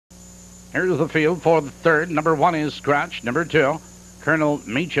Here's the field for the third. Number 1 is Scratch. Number 2, Colonel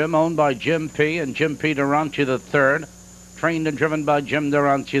Meachum, owned by Jim P. and Jim P. Durante the third. Trained and driven by Jim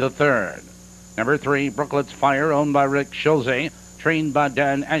Durante the third. Number 3, Brooklet's Fire, owned by Rick Schulze. Trained by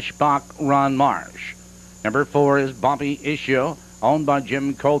Dan Eschbach, Ron Marsh. Number 4 is Bobby Issue, owned by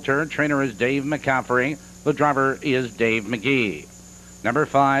Jim Coulter. Trainer is Dave McCaffrey. The driver is Dave McGee. Number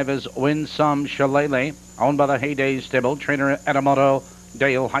 5 is Win Some Shillelagh, owned by the Heyday Stable. Trainer Edamoto.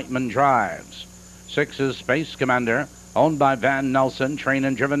 Dale Heitman drives. 6 is Space Commander, owned by Van Nelson. Trained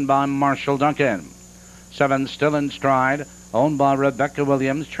and driven by Marshall Duncan. 7, Still in Stride, owned by Rebecca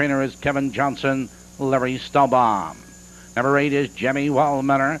Williams. Trainer is Kevin Johnson. Larry Stahlbaum. Number 8 is Jemmy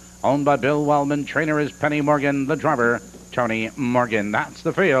Wellmanor, owned by Bill Wellman. Trainer is Penny Morgan. The driver, Tony Morgan. That's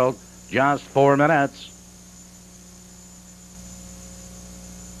the field. Just 4 minutes.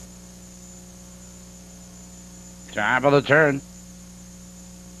 Top of the turn.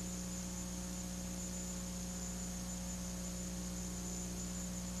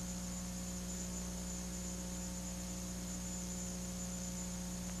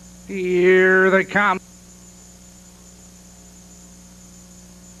 Here they come.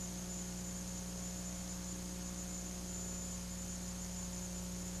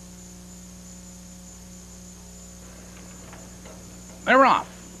 They're off.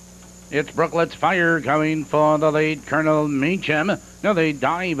 It's Brooklet's Fire going for the lead, Colonel Meachum. Now they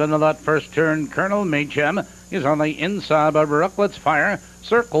dive into that first turn. Colonel Meachum is on the inside, but Brooklet's Fire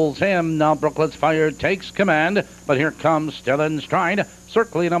circles him. Now Brooklet's Fire takes command, but here comes Still in Stride,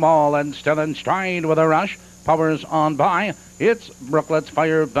 circling them all, and Still in Stride with a rush. Powers on by. It's Brooklet's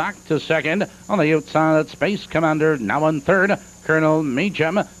Fire back to second. On the outside, it's Space Commander now in third. Colonel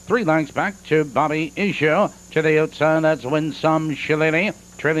Meachum 3 lengths back to Bobby Issue. To the outside, that's Win Some Shillelagh.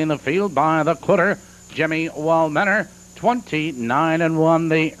 Trailing the field by the quarter, Jimmy Wellmanor. 29-1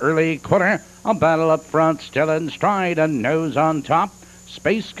 the early quarter. A battle up front, Still in Stride, and nose on top.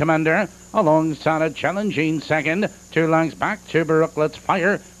 Space Commander alongside a challenging second. 2 lengths back to Brooklet's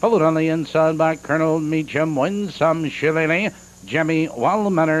Fire, followed on the inside by Colonel Meachum. Win Some Shillelagh, Jimmy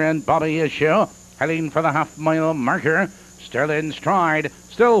Wellmanor and Bobby Issue heading for the half-mile marker. Still in Stride,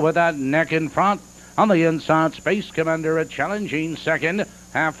 still with that neck in front. On the inside, Space Commander a challenging second.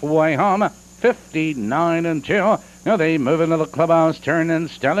 Halfway home, 59-2. Now they move into the clubhouse turn, and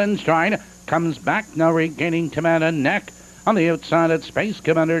Still in Stride comes back, now regaining command and neck. On the outside, it's Space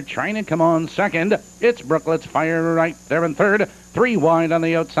Commander trying to come on second. It's Brooklet's Fire right there in third. 3 wide on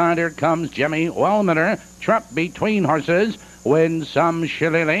the outside. Here comes Jimmy Wellmanor, trapped between horses. Win Some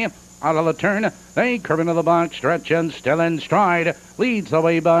Shillelagh out of the turn. They curve into the box stretch, and Still in Stride leads the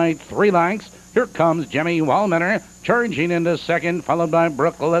way by 3 lengths. Here comes Jimmy Wellmanor charging into second, followed by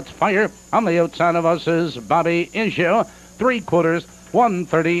Brooklet's Fire. On the outside of us is Bobby Issue. 3/4,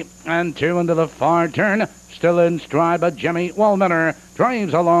 130 and 2 into the far turn. Still in Stride, but Jimmy Wellmanor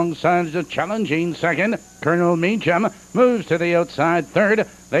drives alongside the challenging second. Colonel Meachum moves to the outside third.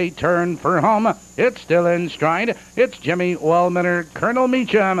 They turn for home. It's Still in Stride. It's Jimmy Wellmanor, Colonel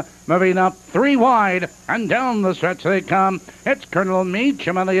Meachum moving up 3 wide, and down the stretch they come. It's Colonel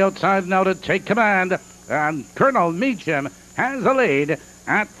Meachum on the outside now to take command, and Colonel Meachum has the lead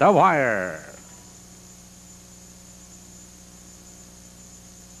at the wire.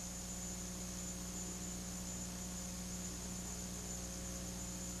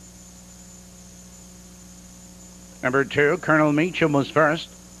 Number 2, Colonel Meachum was first.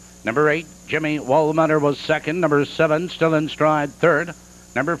 Number 8, Jimmy Wellmanor was second. Number 7, Still in Stride, third.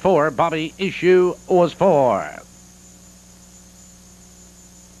 Number 4, Bobby Issue was fourth.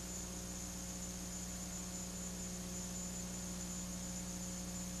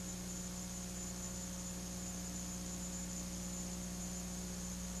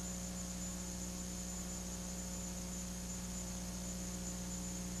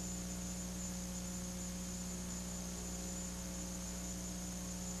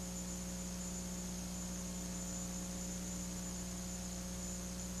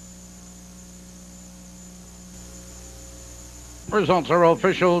 Results are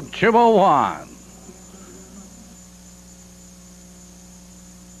official, 201.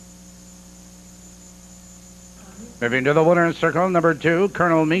 Moving to the winner's circle, number 2,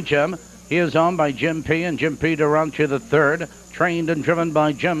 Colonel Meachum. He is owned by Jim P. and Jim P. Durante III, trained and driven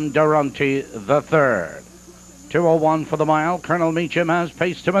by Jim Durante III. 201 for the mile. Colonel Meachum has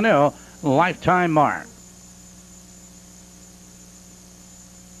paced to a new lifetime mark.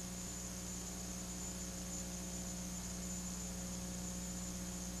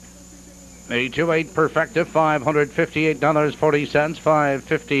 The 2-8 Perfecta, $558.40,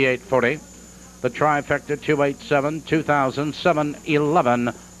 $558.40. The trifecta, 287,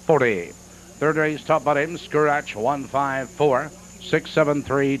 $2,007.11.40. Third race top bottom, Scratch 154,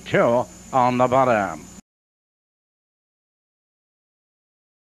 6732 on the bottom.